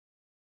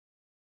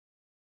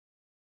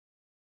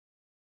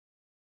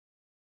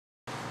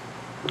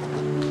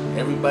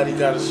Everybody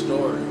got a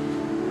story.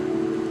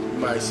 You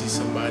might see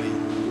somebody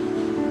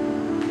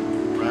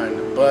riding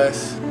the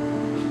bus.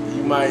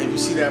 If you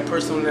see that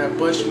person on that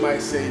bus, you might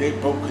say they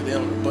broke because they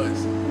on the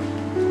bus.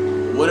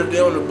 What if they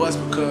on the bus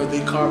because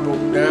their car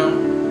broke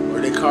down or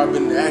their car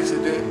been in an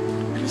accident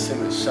and it's in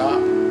a shop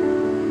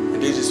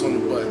and they just on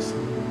the bus?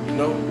 You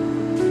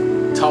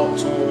know? Talk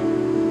to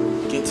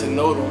them, get to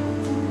know them,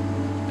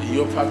 and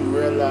you'll probably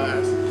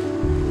realize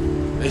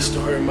their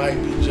story might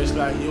be just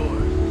like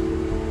yours.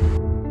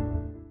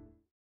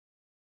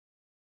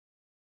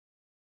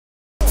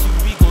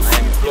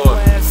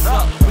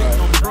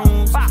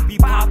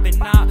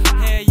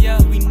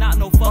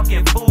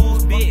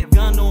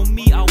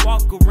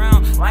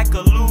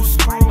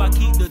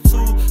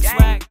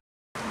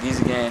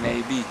 Deezy gang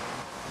AB,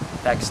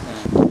 Pakistan,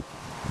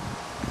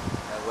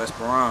 at West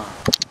Paran.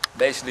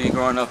 Basically,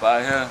 growing up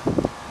out here,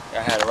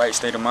 I had the right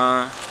state of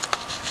mind.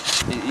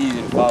 It's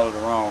easy to follow the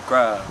wrong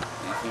crowd.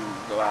 You feel me?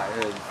 Go out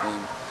here, you feel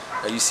me?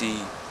 You see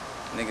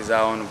niggas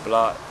out on the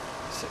block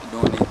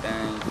doing their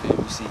thing. You feel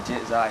me? You see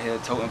jits out here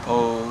toting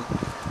poles.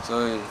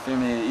 So you feel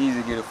me? It's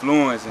easy to get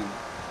influence in it.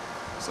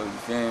 So you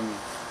feel me?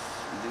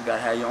 You just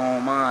gotta have your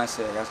own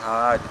mindset. That's how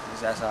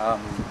I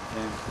move.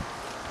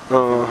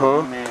 You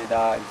feel me? Man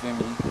died, you feel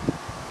me?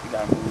 You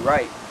gotta move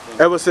right.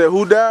 Ever said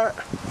who died?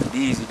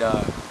 Deezy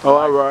died. Oh,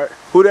 alright.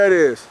 Who that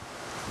is?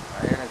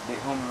 Right here, that's big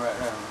homie right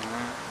there,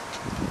 man.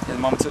 His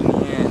mama took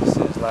me in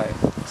since like,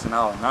 since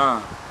I was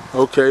 9.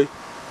 Okay.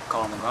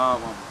 Call him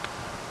godmama.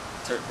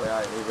 Turk boy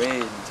out, they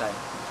raised me type,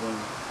 you feel me?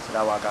 So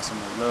that's why I got so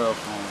much love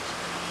for him.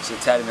 Shit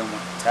tatted on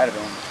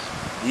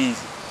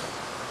Deezy.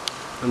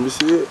 Let me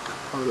see it.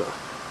 Hold up.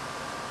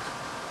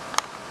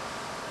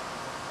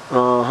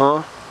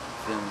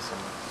 Feel me, so.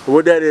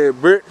 What that is,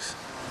 bricks?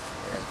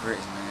 Yeah, that's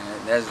bricks, man.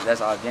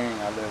 That's our gang,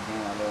 our little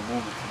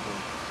movement.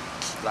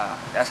 Like,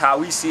 that's how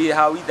we see it.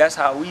 That's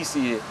how we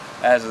see it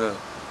as a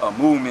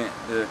movement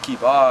to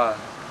keep us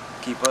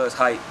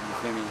hyped. You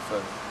feel me?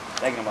 For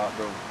thinking about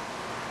bro.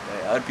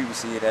 Like, other people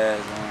see it as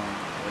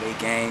they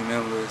gang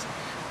members.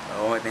 The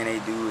only thing they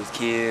do is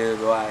kill,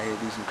 go out here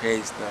do some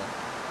crazy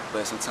stuff.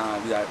 But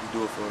sometimes we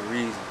do it for a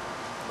reason.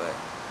 But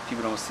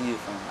people don't see it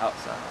from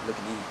outside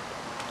looking in.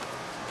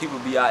 People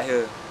be out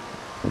here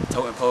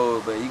toting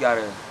poles, but you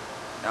gotta.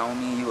 That don't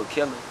mean you a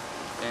killer.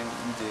 And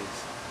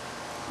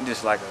you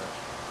just like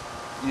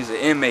an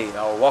inmate,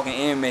 or a walking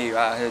inmate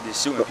out here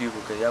just shooting people,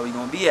 cause that's where you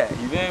gonna be at.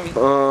 You feel me?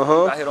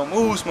 You out here don't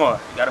move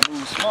smart. You gotta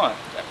move smart.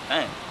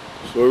 Dang.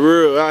 For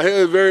real, out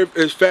here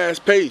it's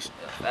fast paced.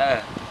 It's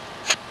fast.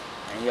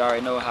 And you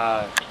already know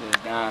how the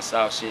down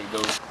south shit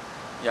goes.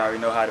 You already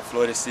know how the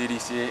Florida City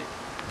shit,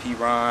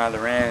 P-Ron,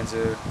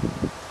 Lorenzo.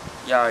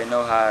 You already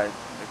know how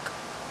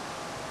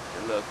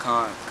the little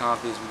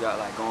conflicts we got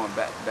like going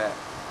back to back.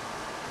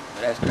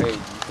 But that's crazy, you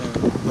feel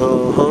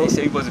me? They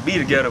say we supposed to be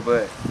together,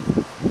 but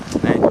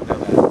I ain't doing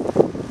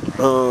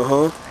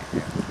that.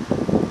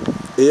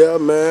 Yeah,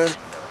 man.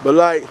 But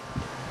like,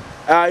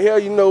 out here,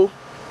 you know,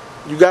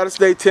 you gotta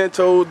stay 10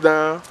 toes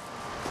down.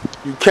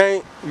 You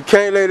can't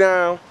lay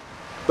down.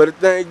 But the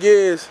thing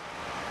is,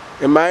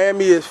 in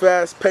Miami it's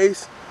fast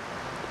paced.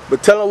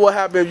 But tell them what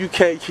happens if you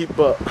can't keep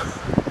up.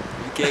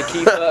 You can't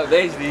keep up,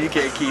 basically you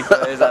can't keep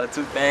up. It's out of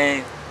two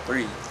things,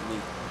 three to me.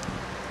 You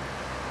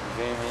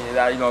feel me? It's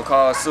either you gonna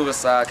call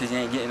suicide cause you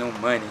ain't getting no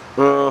money.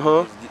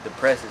 You just get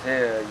depressed as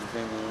hell, you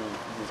feel me?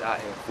 You just out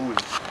here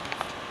foolish.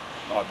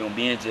 Or gonna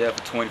be in jail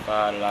for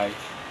 25 to life.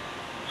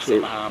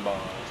 Sit behind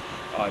bars.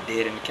 Or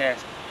dead in the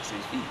casket,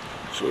 6 feet.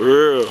 For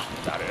real.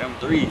 It's out of them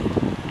three.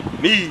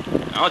 Me,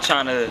 I'm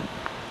trying to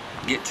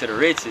get to the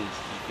riches. You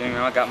feel me?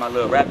 I got my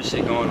little rapping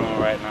shit going on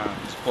right now.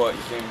 Support,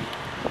 you feel me?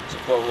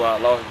 Support who I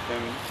lost, you feel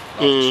me?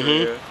 Lost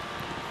Trill.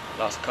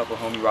 Lost a couple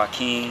homie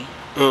Rakeem.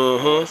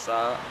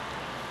 Side.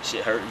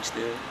 Shit hurt me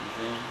still, you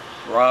feel me?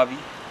 Robbie.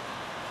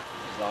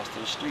 Just lost to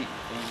the street, you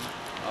feel me?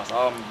 Lost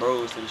all my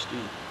bros to the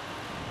street.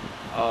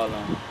 All of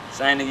them.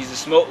 Same niggas to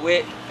smoke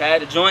with,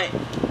 pad the joint,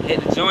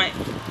 hit the joint.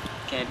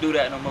 Can't do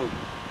that no more.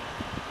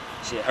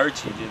 Shit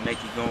hurt you, just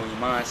make you go in your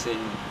mindset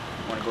you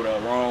wanna go the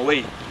wrong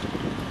way.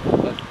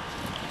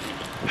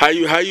 How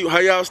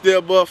y'all stay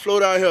above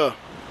float out here?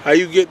 How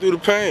you get through the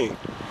pain?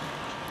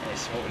 Man,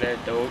 smoke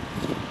that dope.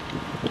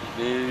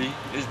 Baby.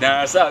 It's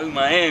down south in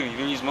Miami.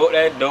 When you smoke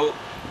that dope,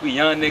 we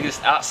young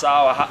niggas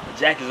outside with hot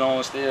jackets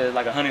on still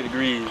like 100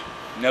 degrees.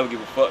 Never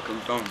give a fuck cause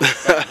we from the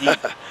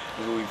heat. That's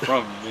where we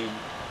from, baby.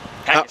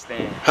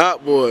 Pakistan.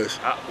 Hot boys.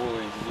 Hot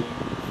boys, dude.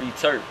 Free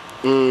Turk.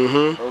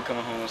 Bro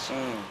coming home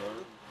soon, bro.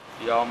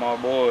 Be all my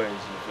boys. You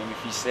feel me?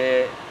 If he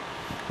said,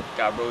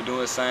 got bro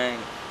doing something,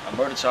 a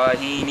murder charge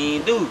he ain't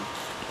even do.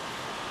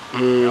 I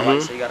like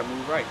to say you gotta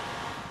move right.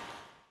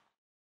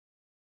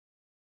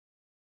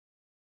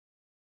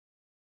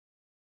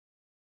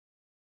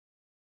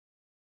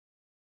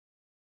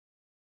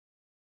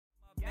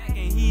 And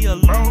he a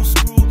loose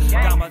screw.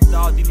 Got my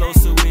dog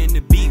D-Loso in the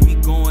beat, we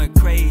going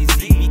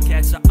crazy. We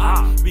catch a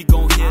op, we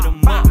gon' hit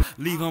him up,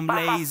 leave him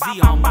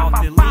lazy. I'm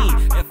off the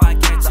lean. If I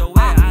catch your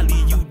ass, I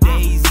leave you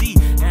Daisy.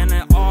 And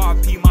an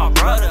RP, my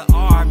brother,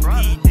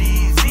 RP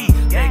Deezy.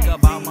 Think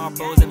about my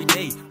bros every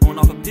day. On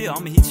off a pill, I'm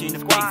me, hit you in the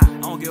face. I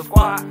don't give a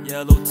fuck,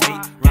 yellow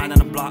tape, riding on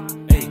the block,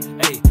 ayy,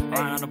 ayy,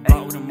 riding on the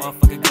block with a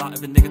motherfucking Glock.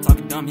 If a nigga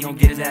talking dumb, he gon'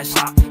 get his ass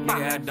shot.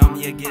 Nigga ass dumb,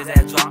 he'll get his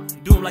ass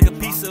dropped. Do him like a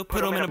pizza,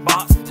 put him in a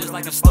box. Just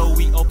like a store,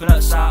 we open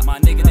up shop. My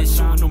nigga, they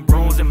shooting them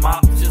brooms and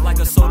mops. Just like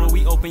a soda,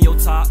 we open your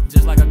top.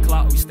 Just like a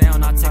clock, we stay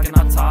on our taking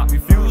our top.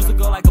 Refuse to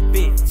go like a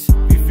bitch,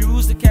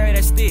 refuse to carry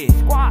that stick.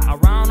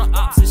 Around the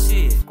ops and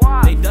shit,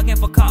 they ducking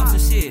for cops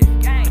and shit.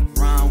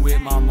 Rhyme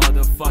with my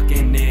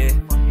motherfucking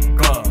nigga.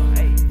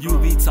 You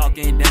be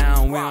talking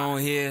down, we on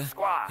here.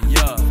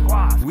 Yeah,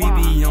 we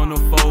be on the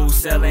phone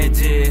selling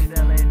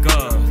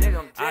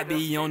jigga. I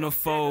be on the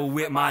phone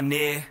with my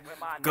nigga.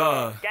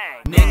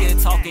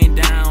 Nigga talking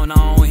down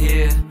on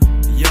here.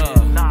 Yeah,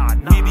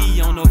 we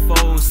be on the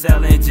phone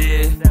selling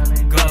jigga.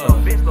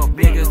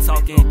 Niggas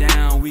talking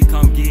down, we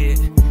come get.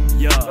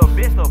 Yeah,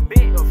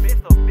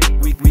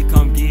 we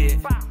come get.